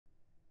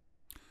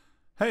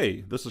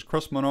Hey, this is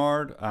Chris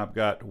Menard. I've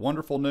got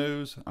wonderful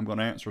news. I'm going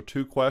to answer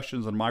 2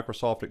 questions in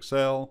Microsoft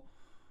Excel.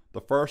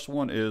 The first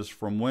one is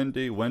from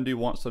Wendy. Wendy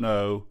wants to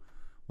know,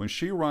 when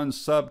she runs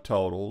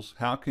subtotals,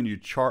 how can you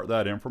chart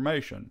that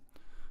information?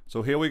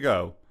 So here we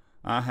go.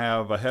 I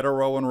have a header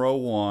row in row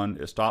 1.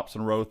 It stops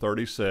in row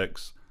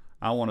 36.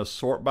 I want to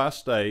sort by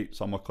state,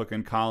 so I'm going to click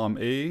in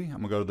column E. I'm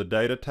going to go to the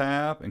Data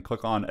tab and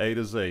click on A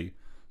to Z.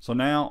 So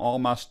now all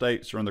my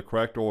states are in the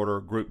correct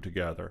order, grouped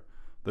together.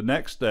 The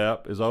next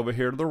step is over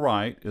here to the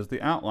right is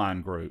the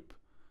outline group.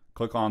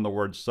 Click on the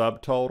word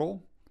subtotal.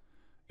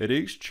 At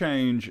each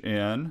change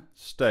in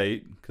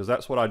state, because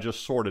that's what I just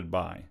sorted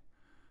by,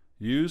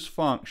 use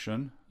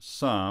function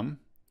sum,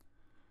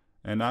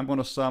 and I'm going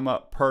to sum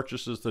up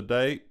purchases to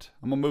date.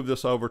 I'm going to move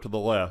this over to the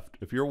left.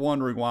 If you're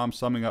wondering why I'm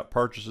summing up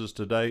purchases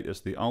to date,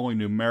 it's the only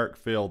numeric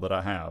field that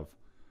I have.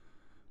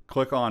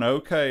 Click on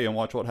OK and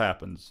watch what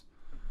happens.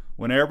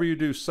 Whenever you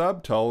do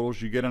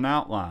subtotals, you get an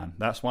outline.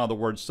 That's why the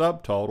word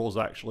subtotal is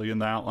actually in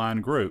the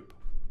outline group.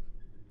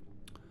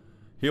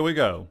 Here we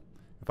go.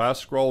 If I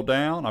scroll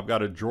down, I've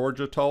got a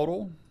Georgia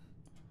total.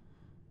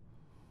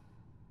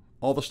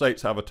 All the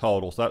states have a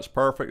total, so that's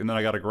perfect, and then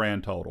I got a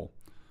grand total.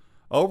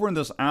 Over in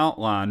this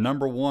outline,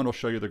 number 1 will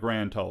show you the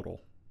grand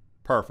total.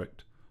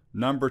 Perfect.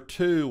 Number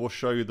 2 will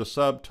show you the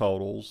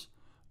subtotals.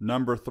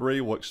 Number 3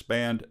 will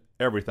expand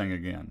everything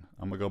again.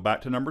 I'm going to go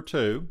back to number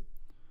 2.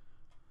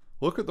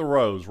 Look at the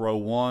rows, row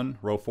 1,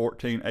 row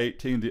 14,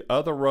 18. The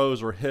other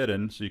rows are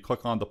hidden, so you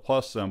click on the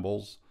plus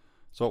symbols.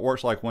 So it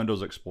works like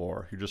Windows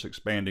Explorer. You're just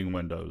expanding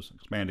windows,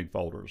 expanding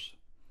folders.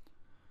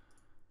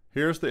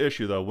 Here's the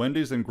issue though.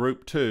 Wendy's in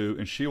group 2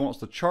 and she wants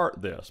to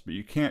chart this, but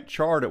you can't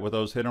chart it with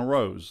those hidden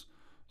rows.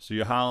 So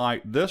you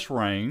highlight this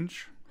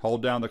range,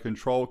 hold down the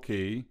control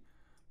key,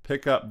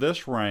 pick up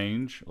this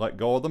range, let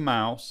go of the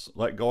mouse,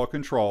 let go of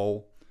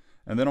control,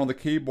 and then on the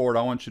keyboard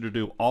I want you to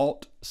do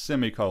Alt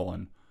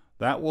semicolon.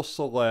 That will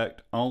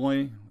select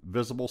only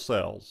visible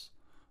cells.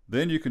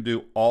 Then you can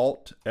do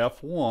Alt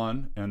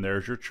F1 and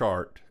there's your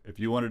chart. If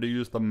you wanted to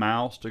use the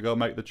mouse to go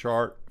make the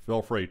chart,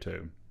 feel free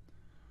to.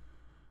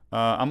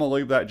 I'm gonna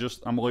leave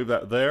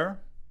that there.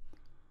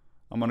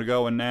 I'm gonna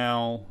go and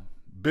now,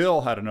 Bill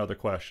had another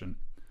question.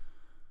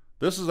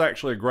 This is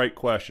actually a great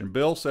question.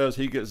 Bill says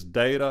he gets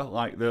data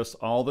like this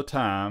all the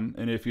time,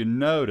 and if you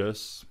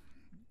notice,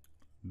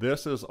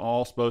 this is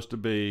all supposed to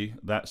be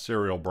that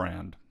cereal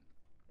brand.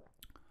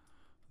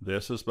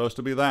 This is supposed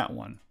to be that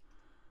one.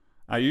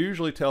 I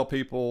usually tell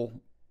people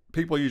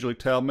usually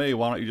tell me,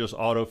 why don't you just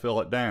autofill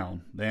it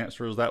down? The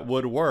answer is that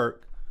would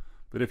work,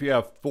 but if you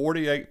have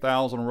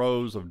 48,000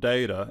 rows of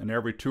data and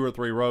every 2 or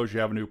 3 rows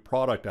you have a new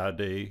product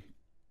ID,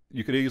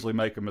 you could easily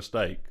make a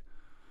mistake.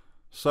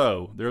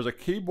 So there's a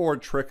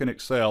keyboard trick in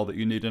Excel that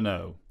you need to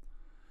know.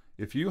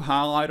 If you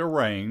highlight a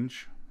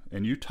range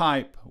and you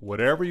type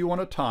whatever you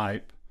want to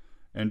type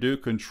and do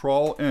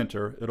Control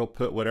Enter, it'll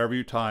put whatever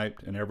you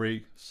typed in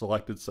every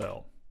selected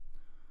cell.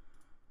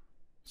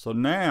 So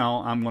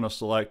now I'm going to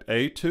select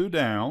A2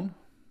 down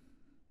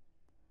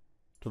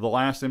to the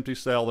last empty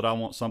cell that I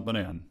want something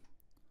in.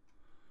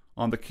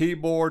 On the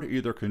keyboard,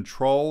 either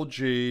Control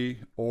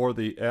G or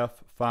the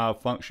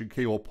F5 function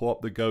key will pull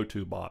up the Go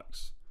To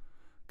box.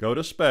 Go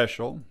to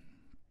Special.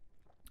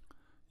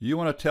 You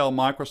want to tell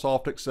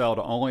Microsoft Excel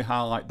to only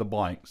highlight the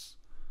blanks.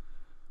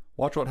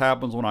 Watch what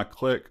happens when I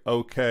click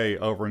OK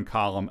over in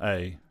column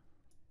A.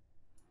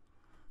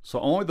 So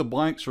only the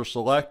blanks are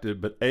selected,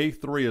 but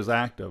A3 is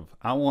active.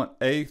 I want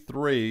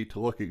A3 to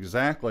look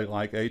exactly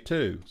like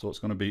A2. So it's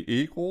going to be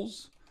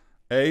equals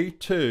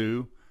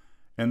A2,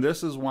 and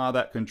this is why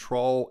that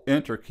Control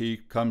Enter key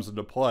comes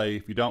into play.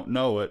 If you don't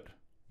know it,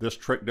 this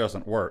trick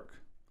doesn't work.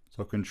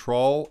 So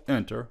Control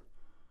Enter,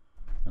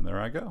 and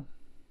there I go.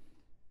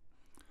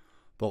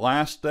 The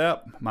last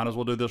step, might as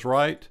well do this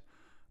right.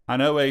 I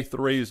know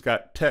A3's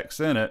got text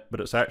in it, but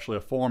it's actually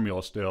a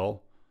formula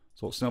still.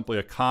 So it's simply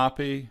a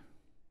copy,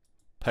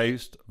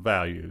 paste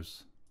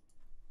values.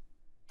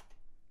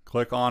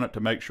 Click on it to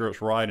make sure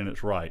it's right, and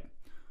it's right.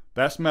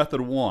 That's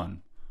method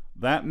 1.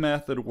 That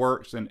method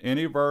works in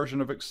any version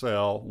of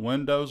Excel,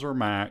 Windows or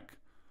Mac,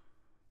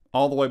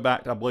 all the way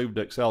back, I believe,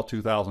 to Excel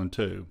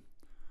 2002.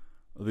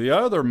 The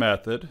other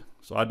method,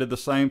 so I did the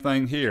same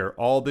thing here.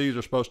 All these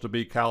are supposed to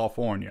be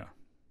California.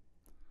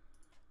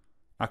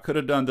 I could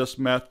have done this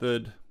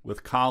method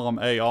with column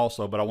A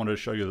also, but I wanted to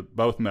show you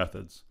both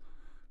methods.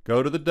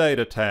 Go to the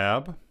Data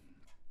tab.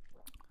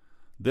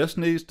 This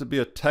needs to be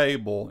a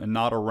table and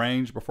not a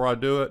range before I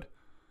do it,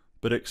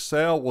 but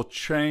Excel will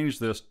change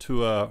this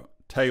to a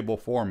table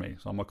for me.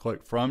 So I'm going to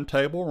click From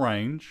Table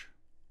Range,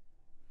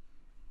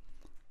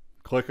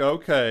 click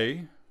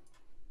OK,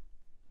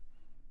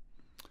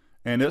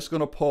 and it's going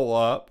to pull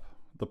up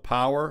the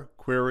Power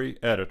Query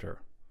Editor.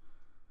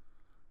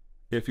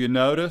 If you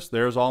notice,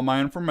 there's all my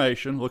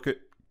information. Look at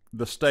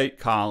the state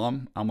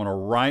column. I'm going to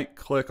right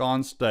click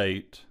on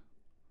state,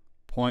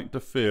 point to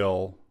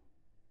fill,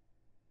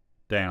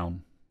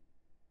 down.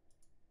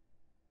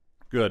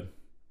 Good.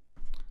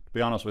 To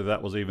be honest with you,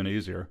 that was even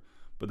easier.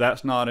 But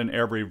that's not in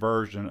every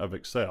version of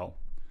Excel.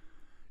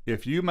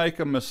 If you make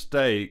a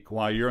mistake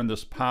while you're in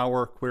this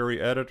Power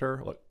Query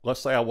Editor, let's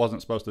say I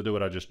wasn't supposed to do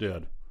what I just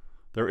did.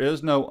 There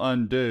is no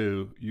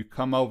undo. You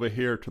come over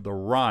here to the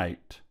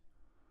right,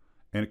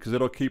 and because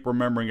it'll keep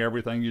remembering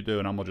everything you do,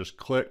 and I'm going to just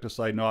click to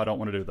say, no, I don't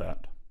want to do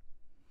that.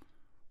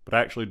 But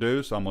I actually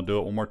do, so I'm going to do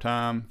it one more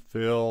time.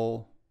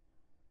 Fill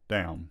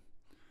down.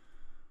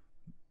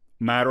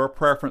 Matter of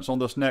preference on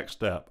this next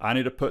step. I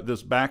need to put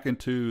this back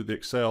into the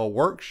Excel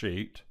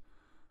worksheet.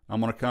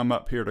 I'm going to come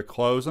up here to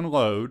Close and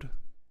Load.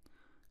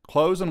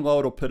 Close and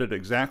Load will put it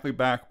exactly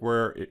back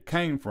where it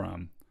came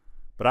from.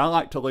 But I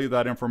like to leave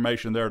that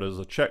information there as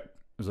a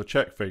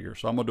check figure.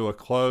 So I'm going to do a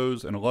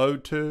Close and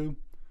Load to.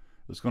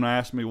 It's going to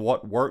ask me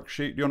what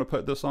worksheet do you want to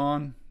put this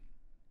on.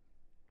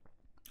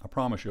 I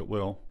promise you it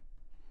will.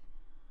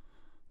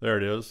 There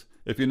it is.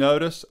 If you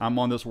notice, I'm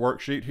on this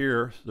worksheet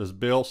here. It says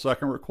Bill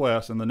second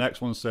request, and the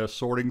next one says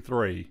sorting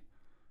 3.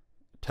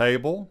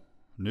 Table,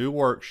 new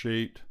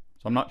worksheet.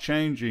 So I'm not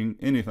changing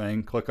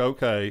anything. Click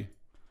OK.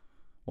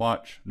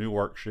 Watch, new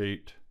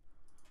worksheet.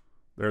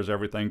 There's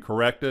everything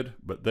corrected,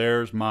 but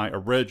there's my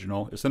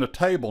original. It's in a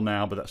table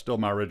now, but that's still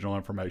my original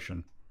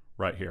information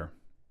right here.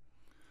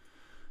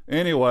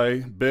 Anyway,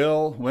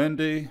 Bill,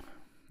 Wendy,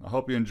 I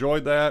hope you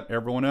enjoyed that.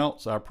 Everyone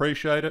else, I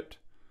appreciate it.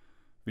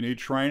 If you need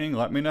training,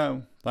 let me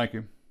know. Thank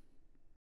you.